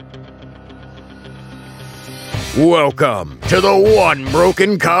Welcome to the One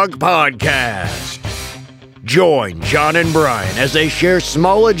Broken Cog Podcast. Join John and Brian as they share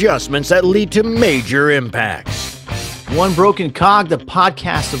small adjustments that lead to major impacts. One Broken Cog, the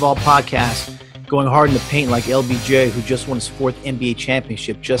podcast of all podcasts, going hard in the paint like LBJ, who just won his 4th NBA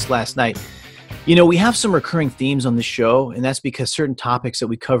championship just last night. You know, we have some recurring themes on the show, and that's because certain topics that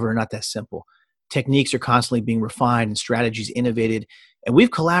we cover are not that simple. Techniques are constantly being refined and strategies innovated, and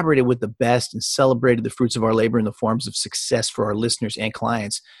we've collaborated with the best and celebrated the fruits of our labor in the forms of success for our listeners and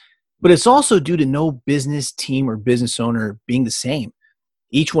clients. But it's also due to no business team or business owner being the same.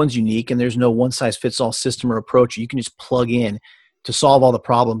 Each one's unique, and there's no one-size-fits-all system or approach you can just plug in to solve all the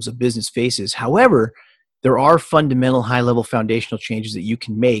problems a business faces. However, there are fundamental high-level foundational changes that you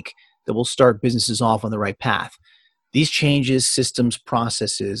can make that will start businesses off on the right path. These changes, systems,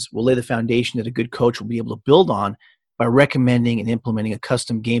 processes will lay the foundation that a good coach will be able to build on by recommending and implementing a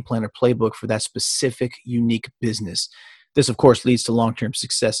custom game plan or playbook for that specific, unique business. This, of course, leads to long-term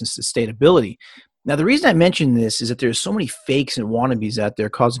success and sustainability. Now, the reason I mention this is that there's so many fakes and wannabes out there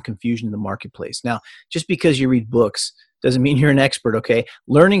causing confusion in the marketplace. Now, just because you read books doesn't mean you're an expert, okay?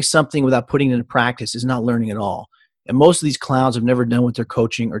 Learning something without putting it into practice is not learning at all. And most of these clowns have never done what they're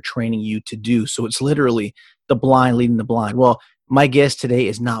coaching or training you to do. So it's literally the blind leading the blind. Well, my guest today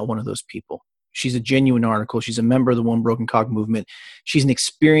is not one of those people. She's a genuine article. She's a member of the One Broken Cog movement. She's an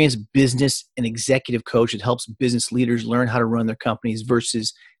experienced business and executive coach that helps business leaders learn how to run their companies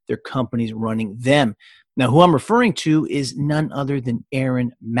versus their companies running them. Now, who I'm referring to is none other than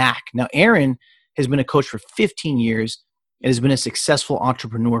Erin Mac. Now, Erin has been a coach for 15 years and has been a successful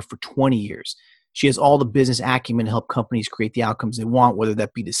entrepreneur for 20 years. She has all the business acumen to help companies create the outcomes they want, whether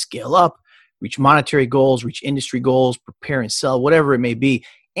that be to scale up, reach monetary goals, reach industry goals, prepare and sell, whatever it may be.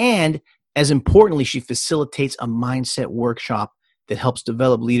 And as importantly, she facilitates a mindset workshop that helps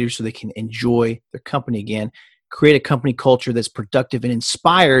develop leaders so they can enjoy their company again, create a company culture that's productive and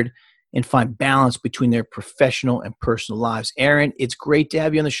inspired, and find balance between their professional and personal lives. Erin, it's great to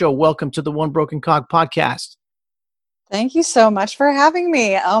have you on the show. Welcome to the One Broken Cog podcast. Thank you so much for having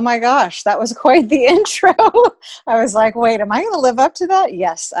me. Oh my gosh, that was quite the intro. I was like, wait, am I going to live up to that?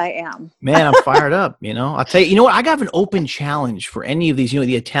 Yes, I am. Man, I'm fired up. I'll tell you, you know what? I got an open challenge for any of these,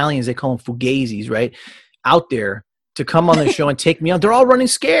 the Italians, they call them fugazis, right? Out there to come on the show and take me on. They're all running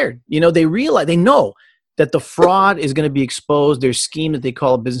scared. They know that the fraud is going to be exposed. Their scheme that they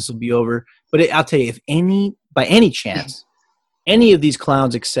call a business will be over. But I'll tell you, if by any chance, any of these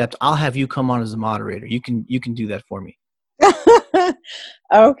clowns accept, I'll have you come on as a moderator. You can do that for me.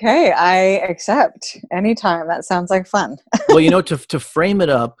 Okay, I accept anytime. That sounds like fun. Well, to frame it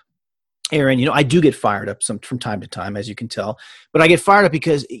up, Erin, I do get fired up from time to time, as you can tell. But I get fired up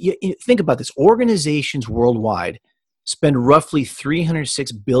because think about this. Organizations worldwide spend roughly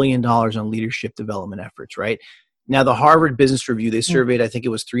 $306 billion on leadership development efforts, right? Now, the Harvard Business Review, they surveyed, I think it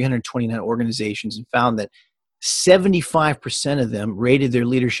was 329 organizations, and found that 75% of them rated their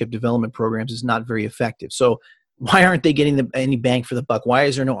leadership development programs as not very effective. So why aren't they getting any bang for the buck? Why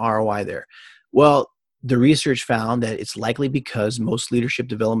is there no ROI there? Well, the research found that it's likely because most leadership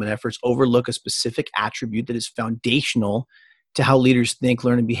development efforts overlook a specific attribute that is foundational to how leaders think,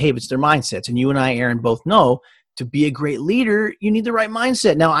 learn, and behave. It's their mindsets. And you and I, Erin, both know to be a great leader, you need the right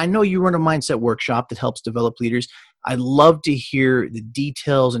mindset. Now, I know you run a mindset workshop that helps develop leaders. I'd love to hear the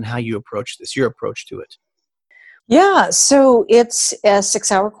details and how you approach this, your approach to it. Yeah, so it's a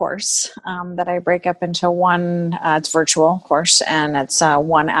 6-hour course that I break up into one, it's virtual course, and it's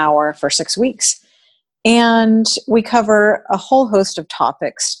 1 hour for 6 weeks. And we cover a whole host of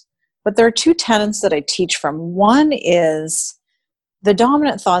topics, but there are 2 tenets that I teach from. One is the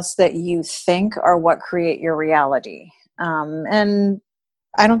dominant thoughts that you think are what create your reality. And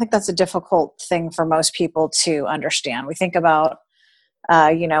I don't think that's a difficult thing for most people to understand. We think about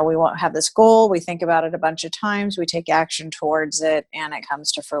we won't have this goal. We think about it a bunch of times. We take action towards it, and it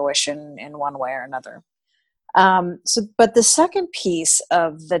comes to fruition in one way or another. But the second piece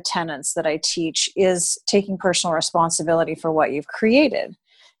of the tenets that I teach is taking personal responsibility for what you've created.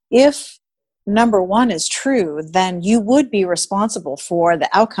 If number 1 is true, then you would be responsible for the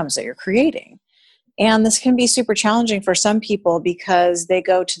outcomes that you're creating. And this can be super challenging for some people because they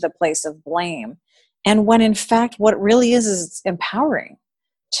go to the place of blame. And when in fact, what it really is it's empowering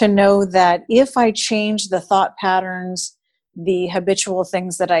to know that if I change the thought patterns, the habitual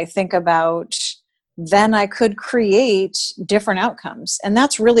things that I think about, then I could create different outcomes. And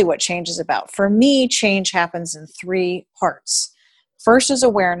that's really what change is about. For me, change happens in 3 parts. First is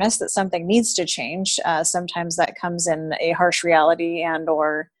awareness that something needs to change. Sometimes that comes in a harsh reality and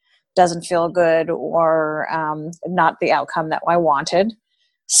or doesn't feel good or not the outcome that I wanted.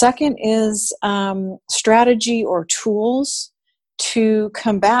 Second is strategy or tools to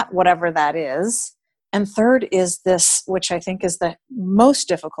combat whatever that is. And third is this, which I think is the most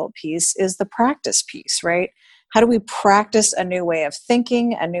difficult piece, is the practice piece, right? How do we practice a new way of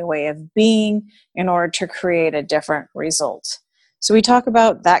thinking, a new way of being in order to create a different result? So we talk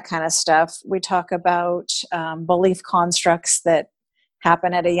about that kind of stuff. We talk about belief constructs that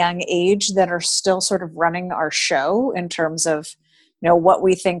happen at a young age that are still sort of running our show in terms of what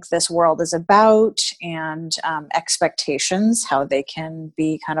we think this world is about, and expectations, how they can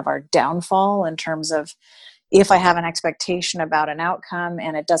be kind of our downfall in terms of if I have an expectation about an outcome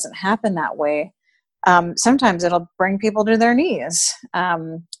and it doesn't happen that way, sometimes it'll bring people to their knees.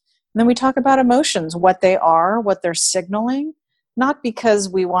 Then we talk about emotions, what they are, what they're signaling, not because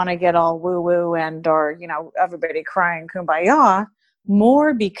we want to get all woo-woo or everybody crying kumbaya,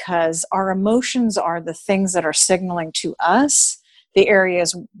 more because our emotions are the things that are signaling to us the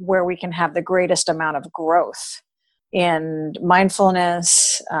areas where we can have the greatest amount of growth in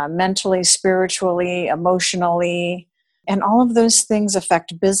mindfulness, mentally, spiritually, emotionally, and all of those things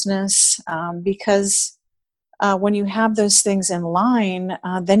affect business because when you have those things in line,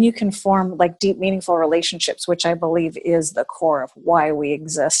 then you can form like deep, meaningful relationships, which I believe is the core of why we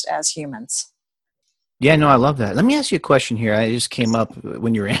exist as humans. Yeah, no, I love that. Let me ask you a question here. I just came up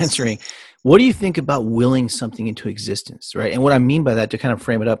when you were answering. What do you think about willing something into existence, right? And what I mean by that, to kind of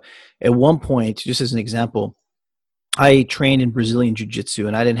frame it up, at one point, just as an example, I trained in Brazilian Jiu-Jitsu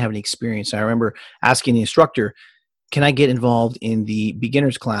and I didn't have any experience. I remember asking the instructor, can I get involved in the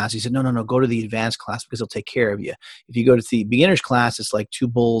beginner's class? He said, no, go to the advanced class because they'll take care of you. If you go to the beginner's class, it's like two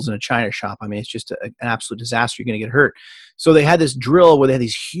bulls in a china shop. I mean, it's just an absolute disaster. You're going to get hurt. So they had this drill where they had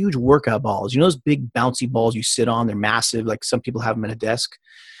these huge workout balls. Those big bouncy balls you sit on? They're massive. Like some people have them at a desk.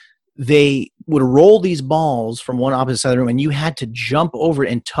 They would roll these balls from one opposite side of the room, and you had to jump over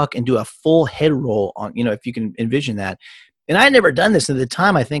it and tuck and do a full head roll on, if you can envision that. And I had never done this. At the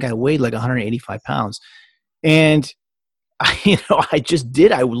time, I think I weighed like 185 pounds. And I just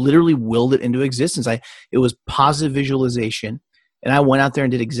did. I literally willed it into existence. It was positive visualization, and I went out there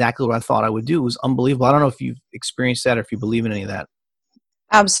and did exactly what I thought I would do. It was unbelievable. I don't know if you've experienced that or if you believe in any of that.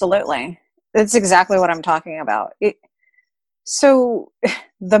 Absolutely. That's exactly what I'm talking about. So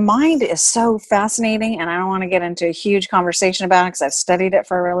the mind is so fascinating, and I don't want to get into a huge conversation about it because I've studied it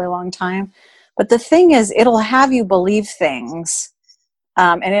for a really long time. But the thing is, it'll have you believe things.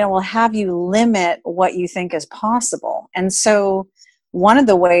 And it will have you limit what you think is possible. And so one of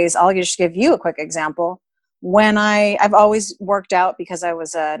the ways, I'll just give you a quick example. When I've always worked out because I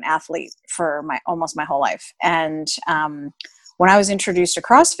was an athlete for almost my whole life. And when I was introduced to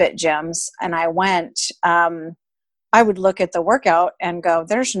CrossFit gyms and I went, I would look at the workout and go,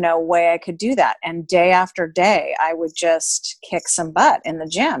 there's no way I could do that. And day after day, I would just kick some butt in the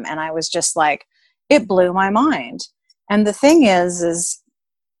gym. And I was just like, it blew my mind. And the thing is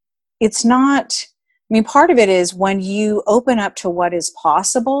it's not, part of it is when you open up to what is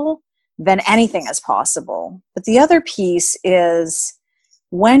possible, then anything is possible. But the other piece is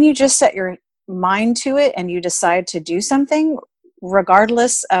when you just set your mind to it and you decide to do something,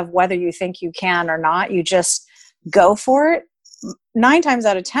 regardless of whether you think you can or not, you just go for it. 9 times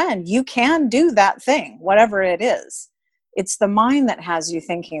out of 10, you can do that thing, whatever it is. It's the mind that has you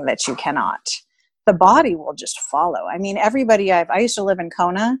thinking that you cannot. The body will just follow. Everybody I used to live in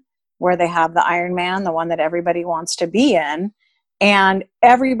Kona, where they have the Ironman, the one that everybody wants to be in. And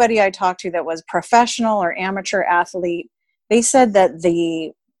everybody I talked to that was professional or amateur athlete, they said that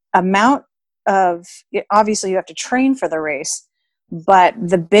the amount of, obviously you have to train for the race, but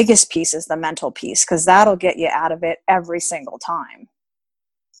the biggest piece is the mental piece, because that'll get you out of it every single time.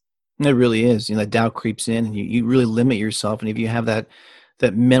 It really is. That doubt creeps in and you really limit yourself. And if you have that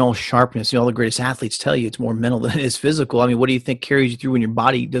mental sharpness, all the greatest athletes tell you it's more mental than it is physical. What do you think carries you through when your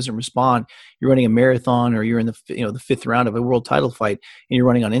body doesn't respond? You're running a marathon or you're in the 5th round of a world title fight and you're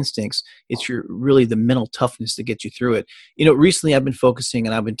running on instincts. It's really the mental toughness that gets you through it. Recently I've been focusing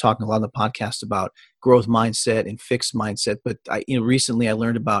and I've been talking a lot on the podcast about growth mindset and fixed mindset. But recently I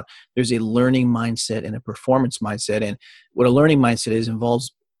learned about there's a learning mindset and a performance mindset. And what a learning mindset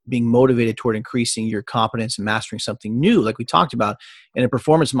involves being motivated toward increasing your competence and mastering something new, like we talked about. And a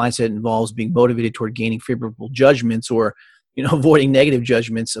performance mindset involves being motivated toward gaining favorable judgments or, avoiding negative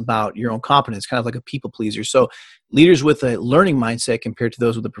judgments about your own competence, kind of like a people pleaser. So leaders with a learning mindset compared to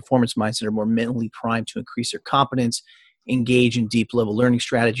those with a performance mindset are more mentally primed to increase their competence, engage in deep level learning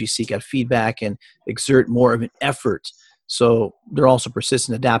strategies, seek out feedback, and exert more of an effort. So they're also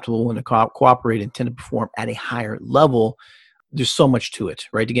persistent, adaptable, and to cooperate and tend to perform at a higher level. There's so much to it,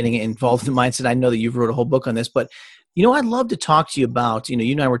 right? To getting involved in the mindset. I know that you've wrote a whole book on this, but I'd love to talk to you about,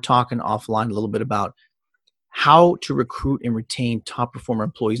 you and I were talking offline a little bit about how to recruit and retain top performer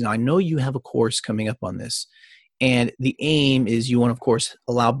employees. Now, I know you have a course coming up on this, and the aim is you want to, of course,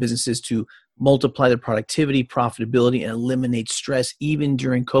 allow businesses to multiply their productivity, profitability, and eliminate stress even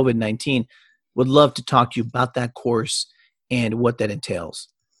during COVID-19. Would love to talk to you about that course and what that entails.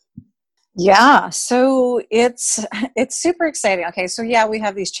 Yeah, so it's super exciting. Okay, so yeah, we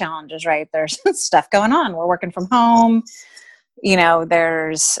have these challenges, right? There's stuff going on. We're working from home.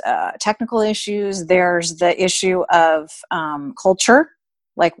 There's technical issues. There's the issue of culture.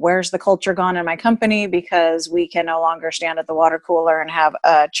 Like, where's the culture gone in my company? Because we can no longer stand at the water cooler and have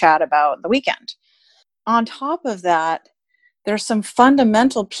a chat about the weekend. On top of that, there's some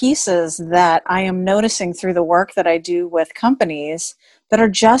fundamental pieces that I am noticing through the work that I do with companies that are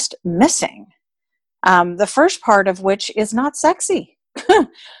just missing. The first part of which is not sexy.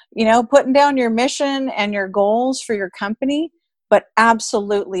 Putting down your mission and your goals for your company, but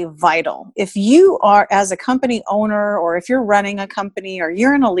absolutely vital. If you are, as a company owner, or if you're running a company, or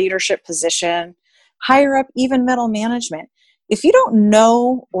you're in a leadership position, higher up, even middle management, if you don't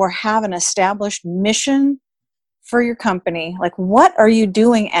know or have an established mission for your company, like, what are you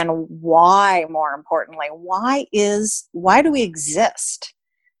doing and why? More importantly, why do we exist?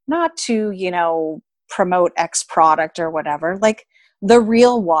 Not to promote X product or whatever, like the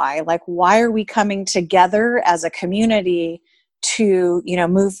real why. Like, why are we coming together as a community to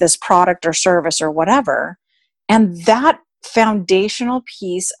move this product or service or whatever? And that foundational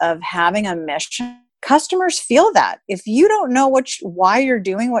piece of having a mission, customers feel that. If you don't know why you're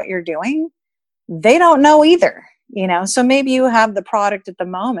doing what you're doing, they don't know either. So maybe you have the product at the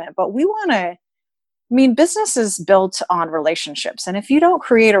moment, but business is built on relationships. And if you don't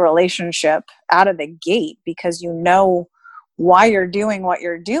create a relationship out of the gate because you know why you're doing what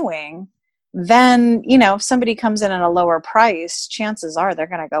you're doing, then, if somebody comes in at a lower price, chances are they're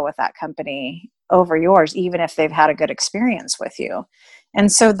going to go with that company over yours, even if they've had a good experience with you.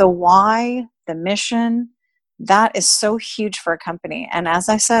 And so the why, the mission, that is so huge for a company. And as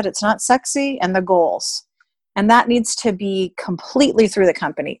I said, it's not sexy, and the goals. And that needs to be completely through the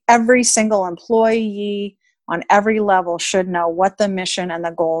company. Every single employee on every level should know what the mission and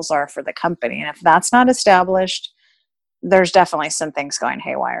the goals are for the company. And if that's not established, there's definitely some things going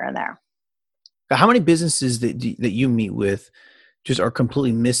haywire in there. How many businesses that you meet with just are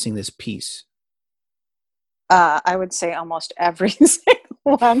completely missing this piece? I would say almost every single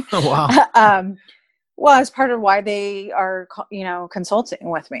one. Oh, wow. Well, it's part of why they are, consulting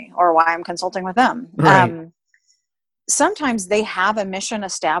with me, or why I'm consulting with them. Right. Sometimes they have a mission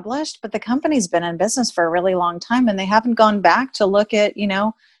established, but the company's been in business for a really long time, and they haven't gone back to look at,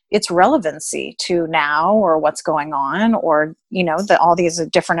 its relevancy to now, or what's going on, or, all these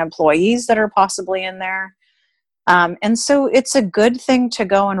different employees that are possibly in there. And so it's a good thing to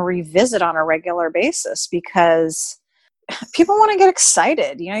go and revisit on a regular basis, because people want to get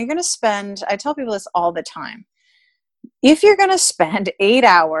excited. You're going to spend, I tell people this all the time. If you're going to spend 8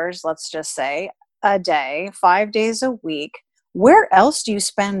 hours, let's just say, a day, 5 days a week, where else do you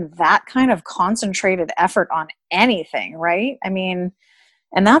spend that kind of concentrated effort on anything, right?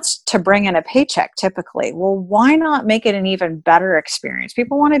 And that's to bring in a paycheck typically. Well, why not make it an even better experience?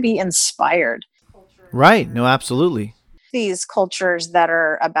 People want to be inspired. Right. No, absolutely. These cultures that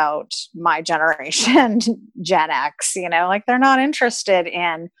are about my generation, Gen X, like, they're not interested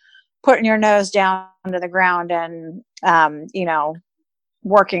in putting your nose down to the ground and,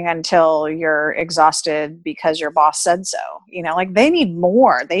 working until you're exhausted because your boss said so. Like, they need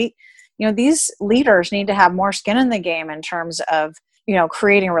more. These leaders need to have more skin in the game in terms of,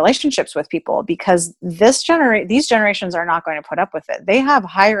 creating relationships with people, because these generations are not going to put up with it. They have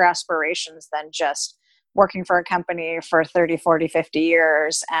higher aspirations than just working for a company for 30, 40, 50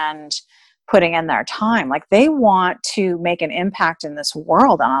 years and putting in their time. Like, they want to make an impact in this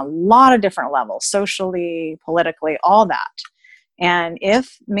world on a lot of different levels, socially, politically, all that. And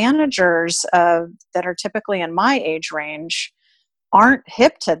if managers that are typically in my age range aren't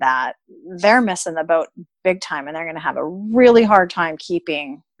hip to that, they're missing the boat big time, and they're going to have a really hard time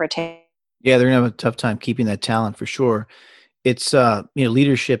retaining. Yeah, they're going to have a tough time keeping that talent, for sure. It's,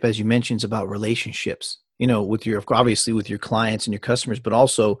 leadership, as you mentioned, is about relationships, obviously with your clients and your customers, but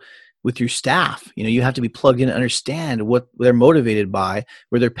also with your staff. You have to be plugged in and understand what they're motivated by,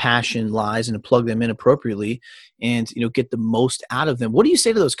 where their passion lies, and to plug them in appropriately and, get the most out of them. What do you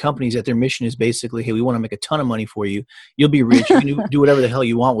say to those companies that their mission is basically, hey, we want to make a ton of money for you. You'll be rich. You can do whatever the hell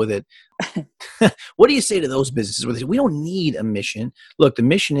you want with it. What do you say to those businesses where they say, we don't need a mission? Look, the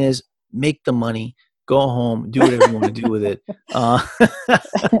mission is make the money, go home, do whatever you want to do with it.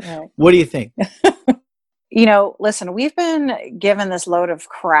 What do you think? Listen, we've been given this load of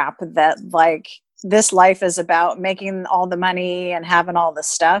crap that like this life is about making all the money and having all the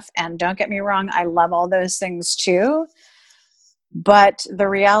stuff. And don't get me wrong, I love all those things too. But the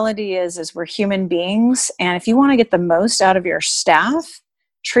reality is we're human beings. And if you want to get the most out of your staff,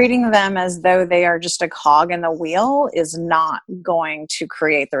 treating them as though they are just a cog in the wheel is not going to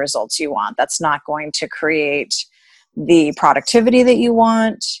create the results you want. That's not going to create the productivity that you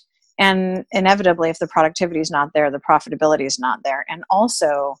want. And inevitably, if the productivity is not there, the profitability is not there. And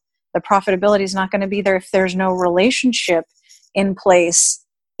also, the profitability is not going to be there if there's no relationship in place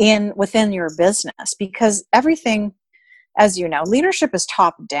within your business. Because everything, as you know, leadership is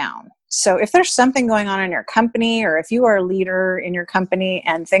top down. So if there's something going on in your company, or if you are a leader in your company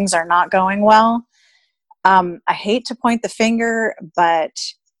and things are not going well, I hate to point the finger, but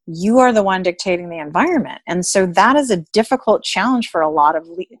you are the one dictating the environment. And so that is a difficult challenge for a lot of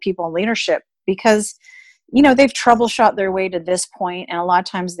people in leadership because, they've troubleshot their way to this point, and a lot of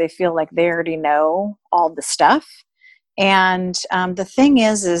times they feel like they already know all the stuff. And the thing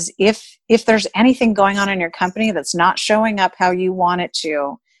is if there's anything going on in your company that's not showing up how you want it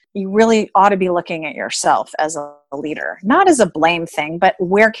to, you really ought to be looking at yourself as a leader, not as a blame thing, but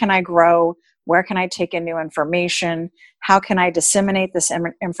where can I grow? Where can I take in new information? How can I disseminate this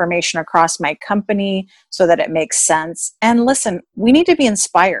information across my company so that it makes sense? And listen, we need to be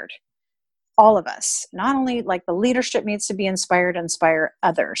inspired. All of us, not only like the leadership needs to be inspired, inspire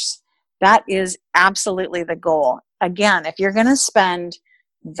others. That is absolutely the goal. Again, if you're going to spend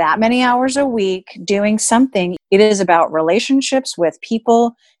that many hours a week doing something, it is about relationships with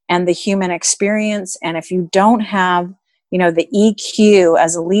people and the human experience. And if you don't have, the EQ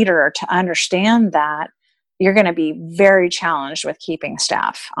as a leader to understand that, you're going to be very challenged with keeping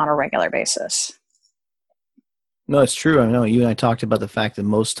staff on a regular basis. No, it's true. I know you and I talked about the fact that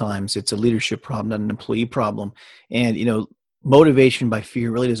most times it's a leadership problem, not an employee problem. And, motivation by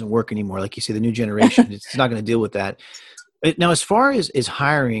fear really doesn't work anymore. Like you say, the new generation, it's not going to deal with that. Now, as far as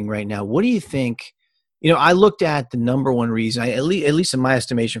hiring right now, what do you think? I looked at the number one reason, at least in my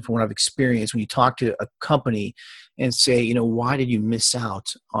estimation from what I've experienced, when you talk to a company and say, why did you miss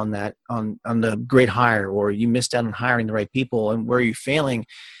out on that, on the great hire, or you missed out on hiring the right people, and where are you failing?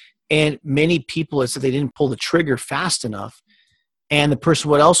 And many people, it's that they didn't pull the trigger fast enough and the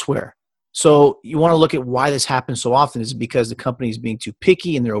person went elsewhere. So you want to look at why this happens so often. Is it because the company is being too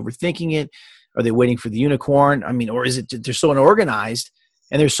picky and they're overthinking it? Are they waiting for the unicorn? Or is it they're so unorganized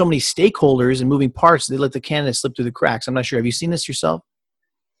and there's so many stakeholders and moving parts, they let the candidate slip through the cracks? I'm not sure. Have you seen this yourself?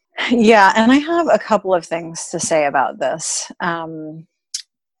 Yeah, and I have a couple of things to say about this.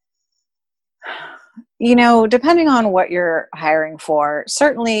 Depending on what you're hiring for,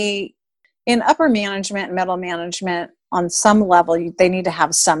 certainly in upper management, middle management, on some level, they need to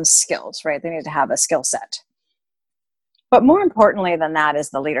have some skills, right? They need to have a skill set. But more importantly than that is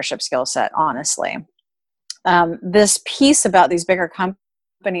the leadership skill set, honestly. This piece about these bigger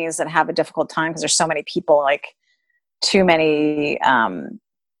companies that have a difficult time because there's so many people, like too many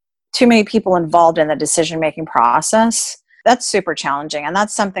people involved in the decision-making process, that's super challenging. And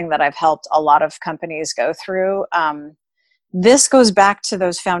that's something that I've helped a lot of companies go through. This goes back to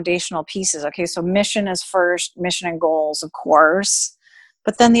those foundational pieces. Okay, so mission is first, mission and goals, of course.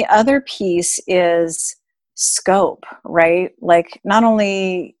 But then the other piece is scope, right? Like not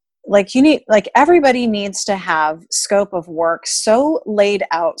only, everybody needs to have scope of work so laid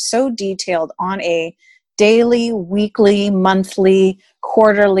out, so detailed on a daily, weekly, monthly,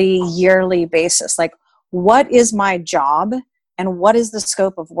 quarterly, yearly basis. Like, what is my job and what is the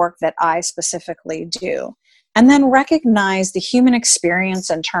scope of work that I specifically do? And then recognize the human experience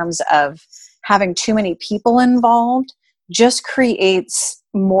in terms of having too many people involved just creates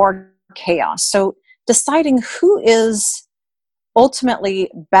more chaos. So deciding who is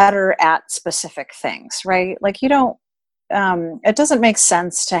ultimately better at specific things, right? Like it doesn't make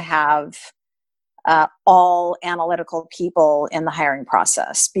sense to have all analytical people in the hiring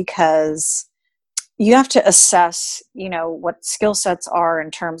process, because you have to assess, what skill sets are in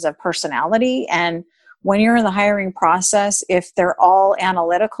terms of personality. And when you're in the hiring process, if they're all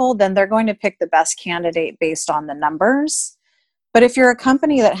analytical, then they're going to pick the best candidate based on the numbers. But if you're a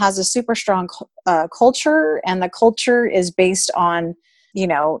company that has a super strong culture, and the culture is based on,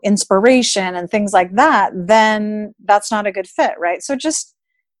 inspiration and things like that, then that's not a good fit, right? So just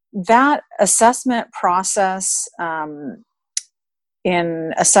that assessment process,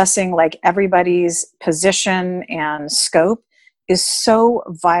 in assessing like everybody's position and scope, is so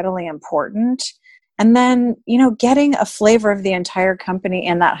vitally important. And then, getting a flavor of the entire company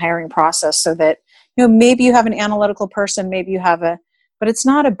in that hiring process, so that, maybe you have an analytical person, maybe you have a but it's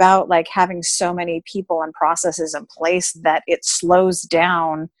not about like having so many people and processes in place that it slows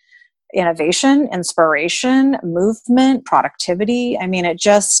down innovation, inspiration, movement, productivity. I mean, it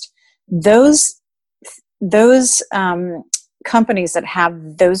just, those companies that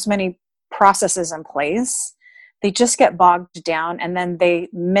have those many processes in place, they just get bogged down, and then they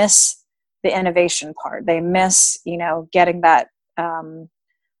miss the innovation part. They miss, getting that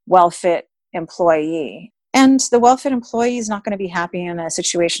well-fit employee. And the well-fit employee is not going to be happy in a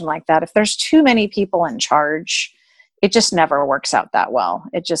situation like that. If there's too many people in charge, it just never works out that well.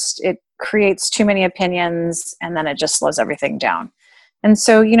 It creates too many opinions, and then it just slows everything down. And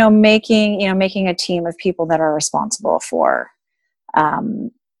so, making a team of people that are responsible for,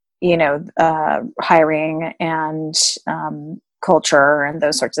 hiring and culture and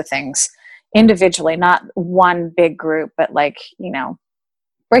those sorts of things individually, not one big group, but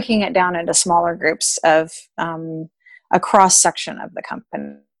breaking it down into smaller groups of a cross section of the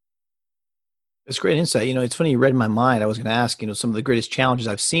company. That's great insight. It's funny, you read my mind. I was going to ask, some of the greatest challenges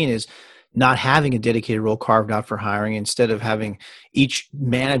I've seen is not having a dedicated role carved out for hiring, instead of having each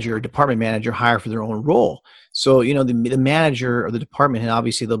manager or department manager hire for their own role. So, the manager or the department, and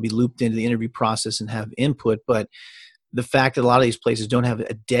obviously they'll be looped into the interview process and have input, but the fact that a lot of these places don't have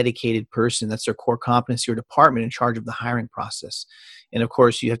a dedicated person, that's their core competency, or department in charge of the hiring process. And of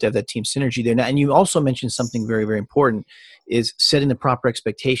course, you have to have that team synergy there. Now, and you also mentioned something very, very important, is setting the proper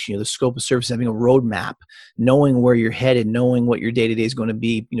expectation, the scope of service, having a roadmap, knowing where you're headed, knowing what your day-to-day is going to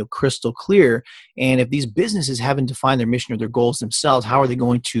be, crystal clear. And if these businesses haven't defined their mission or their goals themselves, how are they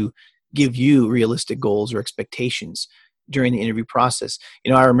going to give you realistic goals or expectations during the interview process?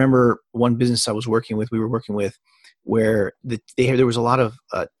 I remember one business we were working with, where there was a lot of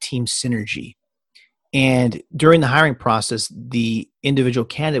team synergy. And during the hiring process, the individual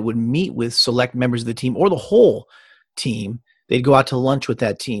candidate would meet with select members of the team or the whole team. They'd go out to lunch with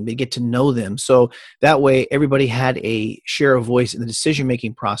that team. They'd get to know them. So that way, everybody had a share of voice in the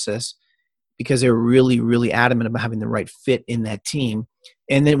decision-making process, because they were really, really adamant about having the right fit in that team.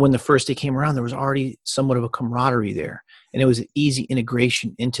 And then when the first day came around, there was already somewhat of a camaraderie there. And it was an easy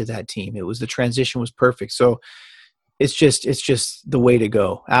integration into that team. The transition was perfect. So it's just the way to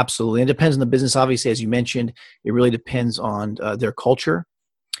go. Absolutely. And it depends on the business. Obviously, as you mentioned, it really depends on their culture.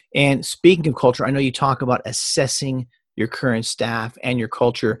 And speaking of culture, I know you talk about assessing your current staff and your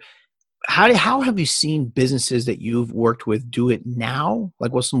culture. How have you seen businesses that you've worked with do it now?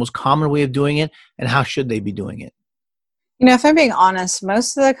 Like, what's the most common way of doing it, and how should they be doing it? If I'm being honest,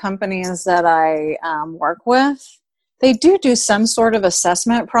 most of the companies that I work with, they do some sort of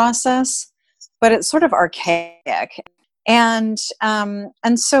assessment process, but it's sort of archaic. And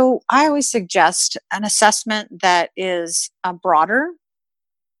so I always suggest an assessment that is broader,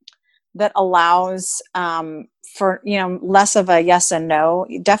 that allows for less of a yes and no.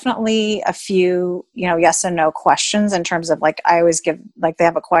 Definitely a few yes and no questions, in terms of I always give, they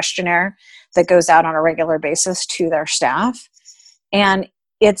have a questionnaire that goes out on a regular basis to their staff, and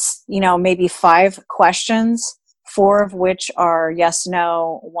it's maybe 5 questions, 4 of which are yes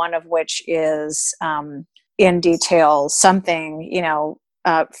no, 1 of which is in detail something,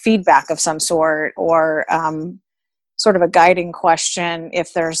 feedback of some sort, or sort of a guiding question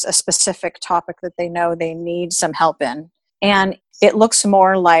if there's a specific topic that they know they need some help in. And it looks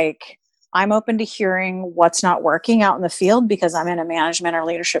more like, I'm open to hearing what's not working out in the field because I'm in a management or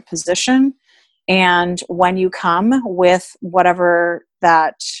leadership position. And when you come with whatever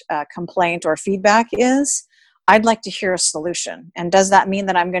that complaint or feedback is, I'd like to hear a solution. And does that mean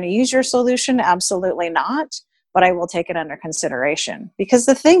that I'm going to use your solution? Absolutely not. But I will take it under consideration. Because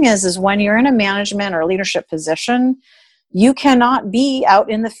the thing is when you're in a management or leadership position, you cannot be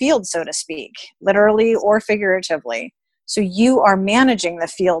out in the field, so to speak, literally or figuratively. So you are managing the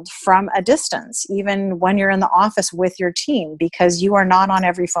field from a distance, even when you're in the office with your team, because you are not on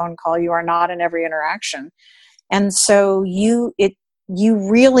every phone call, you are not in every interaction. And so you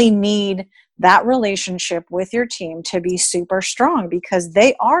really need that relationship with your team to be super strong, because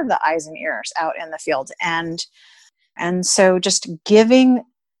they are the eyes and ears out in the field. And so just giving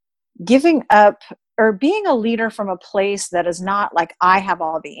up, or being a leader from a place that is not like, I have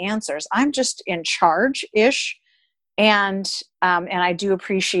all the answers, I'm just in charge-ish. And I do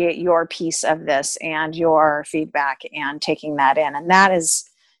appreciate your piece of this and your feedback and taking that in. And that is,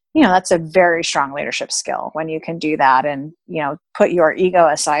 that's a very strong leadership skill, when you can do that and, put your ego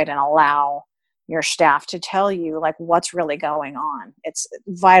aside and allow your staff to tell you what's really going on. It's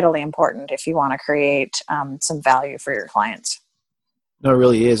vitally important if you want to create some value for your clients. No, it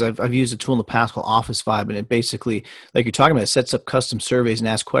really is. I've used a tool in the past called Office Vibe, and it basically, like you're talking about, it sets up custom surveys and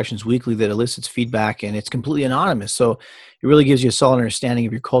asks questions weekly that elicits feedback, and it's completely anonymous. So it really gives you a solid understanding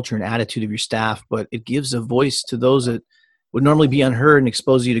of your culture and attitude of your staff, but it gives a voice to those that would normally be unheard and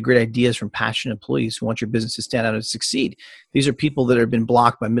exposes you to great ideas from passionate employees who want your business to stand out and succeed. These are people that have been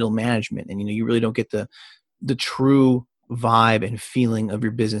blocked by middle management, and you really don't get the true vibe and feeling of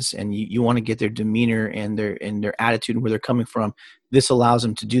your business, and you want to get their demeanor and their attitude and where they're coming from. This allows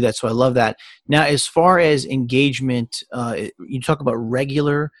them to do that. So I love that. Now, as far as engagement, you talk about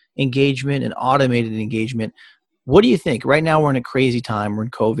regular engagement and automated engagement. What do you think? Right now, we're in a crazy time. We're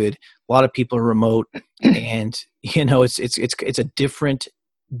in COVID. A lot of people are remote, and it's a different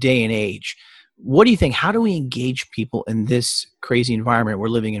day and age. What do you think? How do we engage people in this crazy environment we're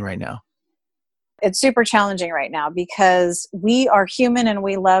living in right now? It's super challenging right now because we are human and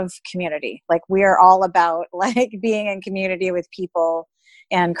we love community. Like, we are all about like being in community with people,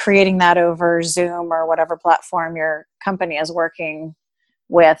 and creating that over Zoom or whatever platform your company is working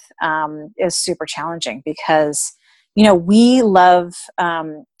with is super challenging because, we love,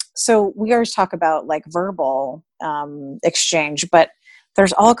 so we always talk about like verbal exchange, but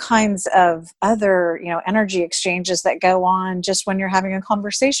there's all kinds of other, energy exchanges that go on just when you're having a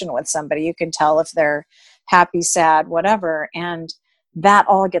conversation with somebody. You can tell if they're happy, sad, whatever. And that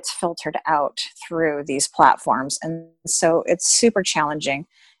all gets filtered out through these platforms. And so it's super challenging.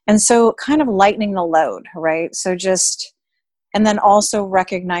 And so kind of lightening the load, right? So and then also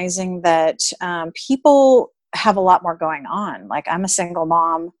recognizing that people have a lot more going on. Like, I'm a single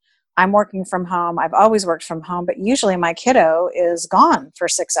mom. I'm working from home. I've always worked from home, but usually my kiddo is gone for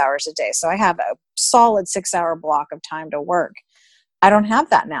 6 hours a day. So I have a solid 6-hour block of time to work. I don't have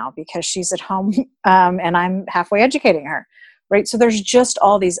that now because she's at home and I'm halfway educating her, right? So there's just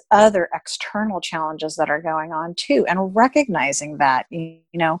all these other external challenges that are going on too. And recognizing that,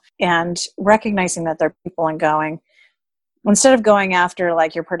 and recognizing that there are people and going, instead of going after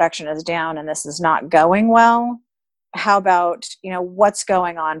like your production is down and this is not going well, how about, what's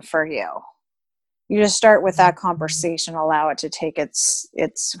going on for you? You just start with that conversation, allow it to take its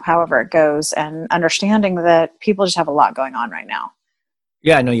however it goes, and understanding that people just have a lot going on right now.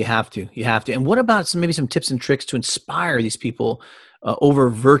 Yeah, no, you have to. You have to. And what about maybe some tips and tricks to inspire these people over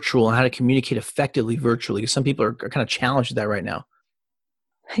virtual, and how to communicate effectively virtually? Some people are kind of challenged with that right now.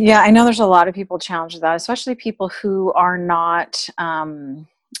 Yeah, I know there's a lot of people challenged with that, especially people who are not,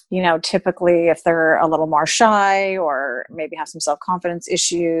 typically if they're a little more shy or maybe have some self-confidence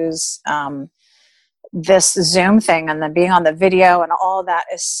issues. This Zoom thing and then being on the video and all of that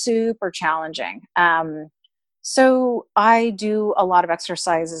is super challenging. So I do a lot of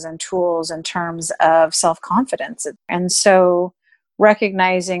exercises and tools in terms of self-confidence. And so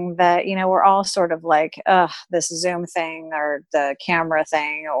recognizing that, we're all sort of like, this Zoom thing or the camera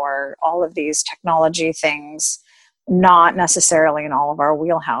thing or all of these technology things, not necessarily in all of our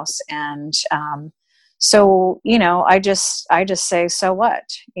wheelhouse. And so, I just say, so what?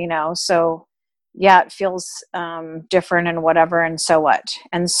 So yeah, it feels different and whatever, and so what?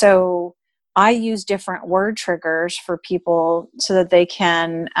 And so I use different word triggers for people so that they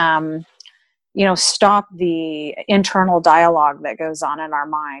can stop the internal dialogue that goes on in our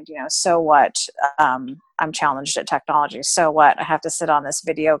mind. So what? I'm challenged at technology. So what? I have to sit on this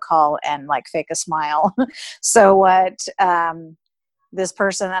video call and like fake a smile. So what? This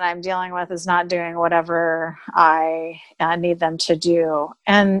person that I'm dealing with is not doing whatever I need them to do.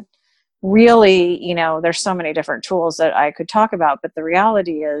 And really, there's so many different tools that I could talk about, but the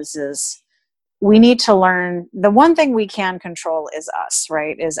reality is we need to learn. The one thing we can control is us,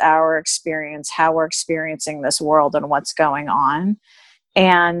 right? Is our experience, how we're experiencing this world and what's going on.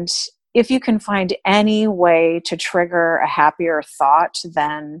 And if you can find any way to trigger a happier thought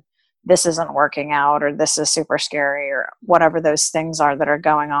than this isn't working out, or this is super scary, or whatever those things are that are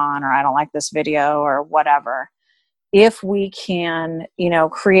going on, or I don't like this video, or whatever, if we can,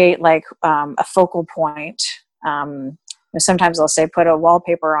 create like a focal point. Sometimes I'll say, put a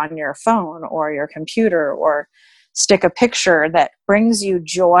wallpaper on your phone or your computer, or stick a picture that brings you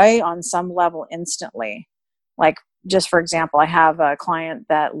joy on some level instantly. Like, just for example, I have a client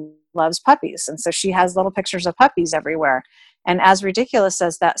that loves puppies. And so she has little pictures of puppies everywhere. And as ridiculous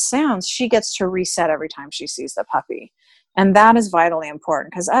as that sounds, she gets to reset every time she sees the puppy. And that is vitally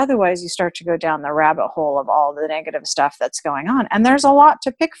important, because otherwise you start to go down the rabbit hole of all the negative stuff that's going on. And there's a lot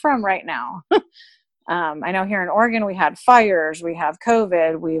to pick from right now. I know here in Oregon, we had fires, we have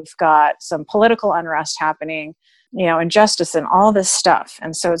COVID, we've got some political unrest happening, injustice and all this stuff.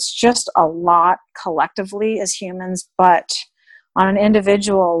 And so it's just a lot collectively as humans, but on an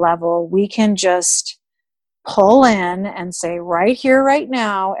individual level, we can just pull in and say, right here, right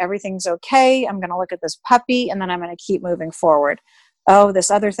now, everything's okay. I'm going to look at this puppy and then I'm going to keep moving forward. Oh,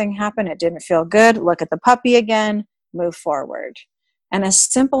 this other thing happened. It didn't feel good. Look at the puppy again, move forward. And as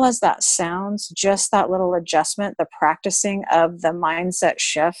simple as that sounds, just that little adjustment, the practicing of the mindset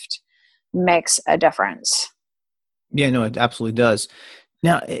shift makes a difference. Yeah, no, it absolutely does.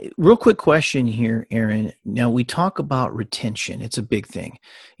 Now, real quick question here, Erin. Now, we talk about retention. It's a big thing.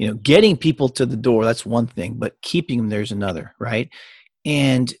 Getting people to the door, that's one thing, but keeping them, there's another, right?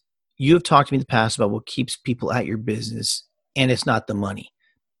 And you have talked to me in the past about what keeps people at your business, and it's not the money.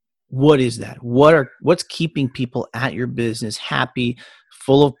 What is that? What's keeping people at your business happy,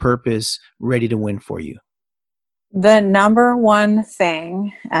 full of purpose, ready to win for you? The number one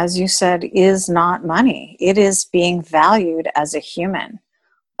thing, as you said, is not money. It is being valued as a human.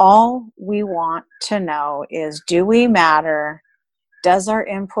 All we want to know is, do we matter? Does our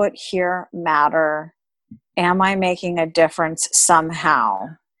input here matter? Am I making a difference somehow?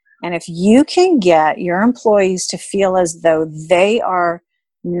 And if you can get your employees to feel as though they are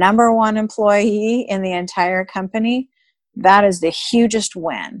number one employee in the entire company, that is the hugest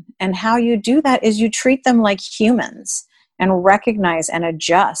win. And how you do that is you treat them like humans and recognize and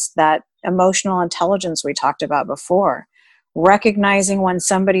adjust that emotional intelligence we talked about before. Recognizing when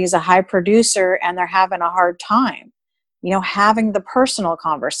somebody is a high producer and they're having a hard time, having the personal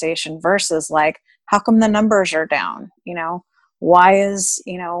conversation versus like, how come the numbers are down? Why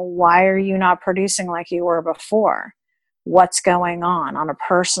are you not producing like you were before? What's going on a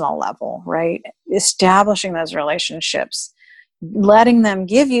personal level, right? Establishing those relationships, letting them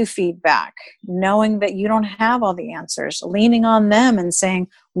give you feedback, knowing that you don't have all the answers, leaning on them and saying,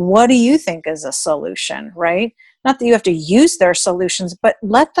 what do you think is a solution, right? Not that you have to use their solutions, but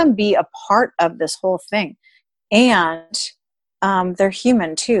let them be a part of this whole thing. And they're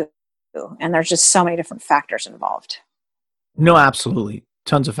human too. And there's just so many different factors involved. No, absolutely.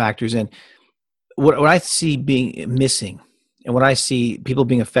 Tons of factors. And what I see being missing and what I see people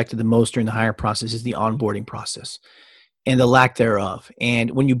being affected the most during the hire process is the onboarding process and the lack thereof.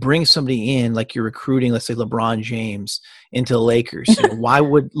 And when you bring somebody in, like you're recruiting, let's say LeBron James into the Lakers, why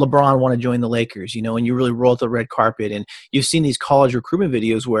would LeBron want to join the Lakers? And you really roll out the red carpet. And you've seen these college recruitment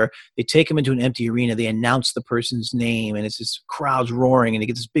videos where they take them into an empty arena, they announce the person's name, and it's just crowds roaring, and they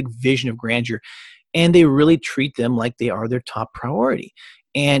get this big vision of grandeur. And they really treat them like they are their top priority.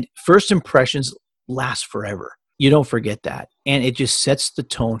 And first impressions last forever. You don't forget that. And it just sets the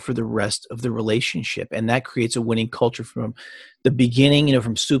tone for the rest of the relationship. And that creates a winning culture from the beginning,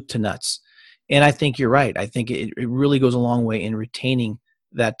 from soup to nuts. And I think you're right. I think it really goes a long way in retaining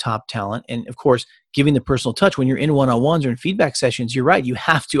that top talent. And of course, giving the personal touch when you're in one-on-ones or in feedback sessions, you're right. You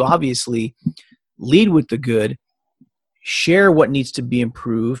have to obviously lead with the good, share what needs to be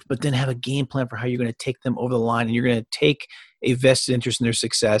improved, but then have a game plan for how you're going to take them over the line, and you're going to take a vested interest in their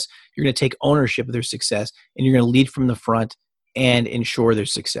success. You're going to take ownership of their success, and you're going to lead from the front and ensure their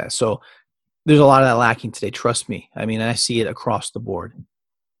success. So there's a lot of that lacking today. Trust me. I mean, I see it across the board.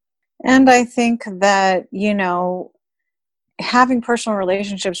 And I think that, having personal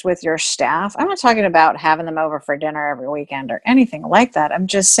relationships with your staff, I'm not talking about having them over for dinner every weekend or anything like that. I'm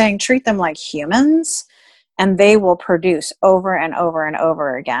just saying treat them like humans, and they will produce over and over and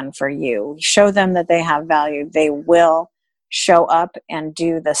over again for you. Show them that they have value. They will show up and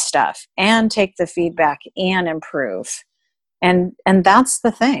do the stuff and take the feedback and improve. And that's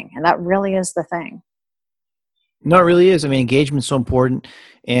the thing. And that really is the thing. No, it really is. I mean, engagement is so important,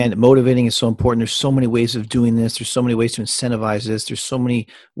 and motivating is so important. There's so many ways of doing this. There's so many ways to incentivize this. There's so many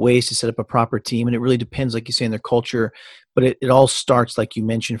ways to set up a proper team. And it really depends, like you say, on their culture. But it all starts, like you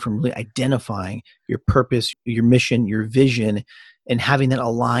mentioned, from really identifying your purpose, your mission, your vision, and having that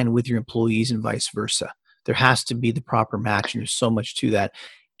align with your employees and vice versa. There has to be the proper match, and there's so much to that.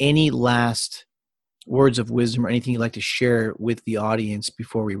 Any last words of wisdom or anything you'd like to share with the audience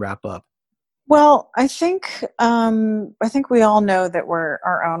before we wrap up? Well, I think we all know that we're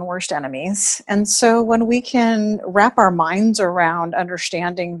our own worst enemies. And so when we can wrap our minds around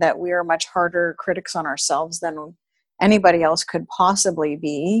understanding that we are much harder critics on ourselves than anybody else could possibly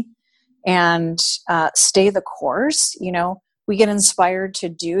be, and stay the course, we get inspired to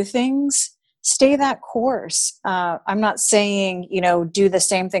do things, stay that course. I'm not saying, do the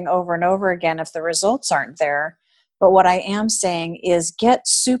same thing over and over again if the results aren't there. But what I am saying is get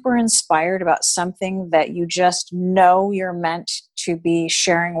super inspired about something that you just know you're meant to be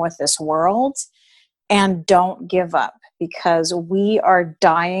sharing with this world, and don't give up, because we are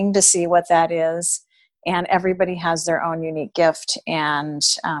dying to see what that is. And everybody has their own unique gift. And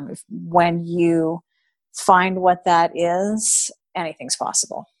when you find what that is, anything's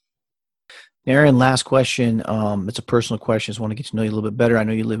possible. Erin, last question. It's a personal question. I just want to get to know you a little bit better. I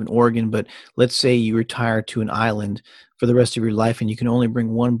know you live in Oregon, but let's say you retire to an island for the rest of your life and you can only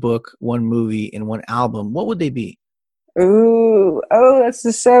bring one book, one movie, and one album. What would they be? Ooh, oh, this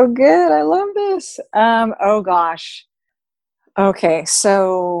is so good. I love this. Oh gosh. Okay,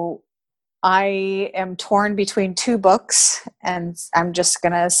 so I am torn between two books, and I'm just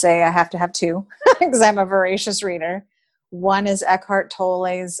gonna say I have to have two because I'm a voracious reader. One is Eckhart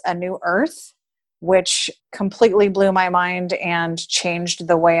Tolle's A New Earth, which completely blew my mind and changed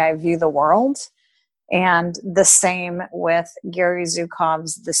the way I view the world. And the same with Gary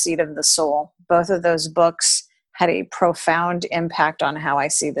Zukav's The Seed of the Soul. Both of those books had a profound impact on how I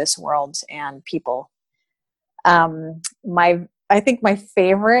see this world and people. I think my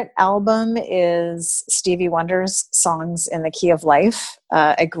favorite album is Stevie Wonder's Songs in the Key of Life.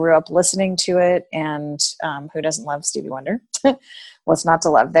 I grew up listening to it, and who doesn't love Stevie Wonder? What's not to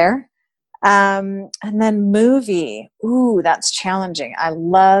love there? And then movie. Ooh, that's challenging. I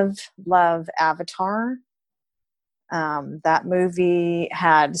love Avatar. That movie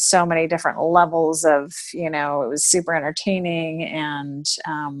had so many different levels of, it was super entertaining and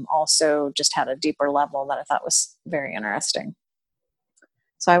also just had a deeper level that I thought was very interesting.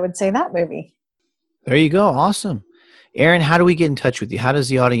 So I would say that movie. There you go. Awesome. Erin, how do we get in touch with you? How does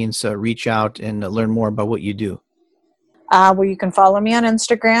the audience reach out and learn more about what you do? Well, you can follow me on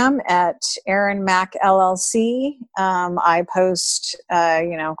Instagram at Erin Mac LLC. I post,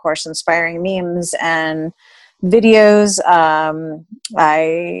 of course, inspiring memes and videos.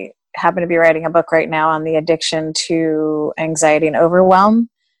 I happen to be writing a book right now on the addiction to anxiety and overwhelm.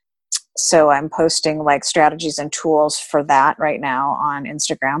 So I'm posting like strategies and tools for that right now on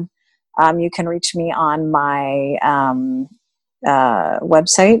Instagram. You can reach me on my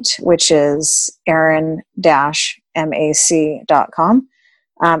website, which is erin-mac.com.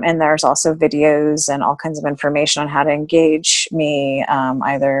 And there's also videos and all kinds of information on how to engage me,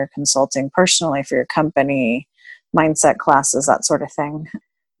 either consulting personally for your company, mindset classes, that sort of thing.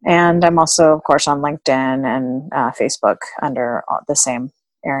 And I'm also, of course, on LinkedIn and Facebook under the same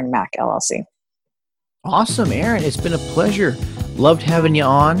Erin Mac LLC. Awesome, Erin. It's been a pleasure. Loved having you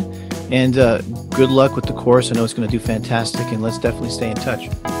on. And good luck with the course. I know it's going to do fantastic. And let's definitely stay in touch.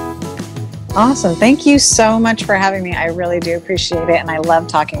 Awesome. Thank you so much for having me. I really do appreciate it. And I love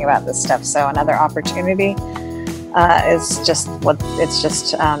talking about this stuff. So another opportunity is just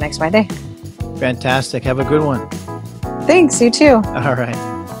makes my day. Fantastic. Have a good one. Thanks. You too. All right.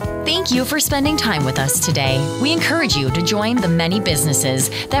 Thank you for spending time with us today. We encourage you to join the many businesses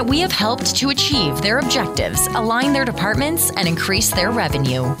that we have helped to achieve their objectives, align their departments, and increase their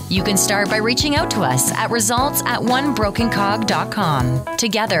revenue. You can start by reaching out to us at results@onebrokencog.com.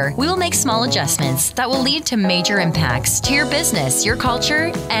 Together, we will make small adjustments that will lead to major impacts to your business, your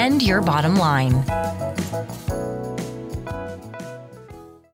culture, and your bottom line.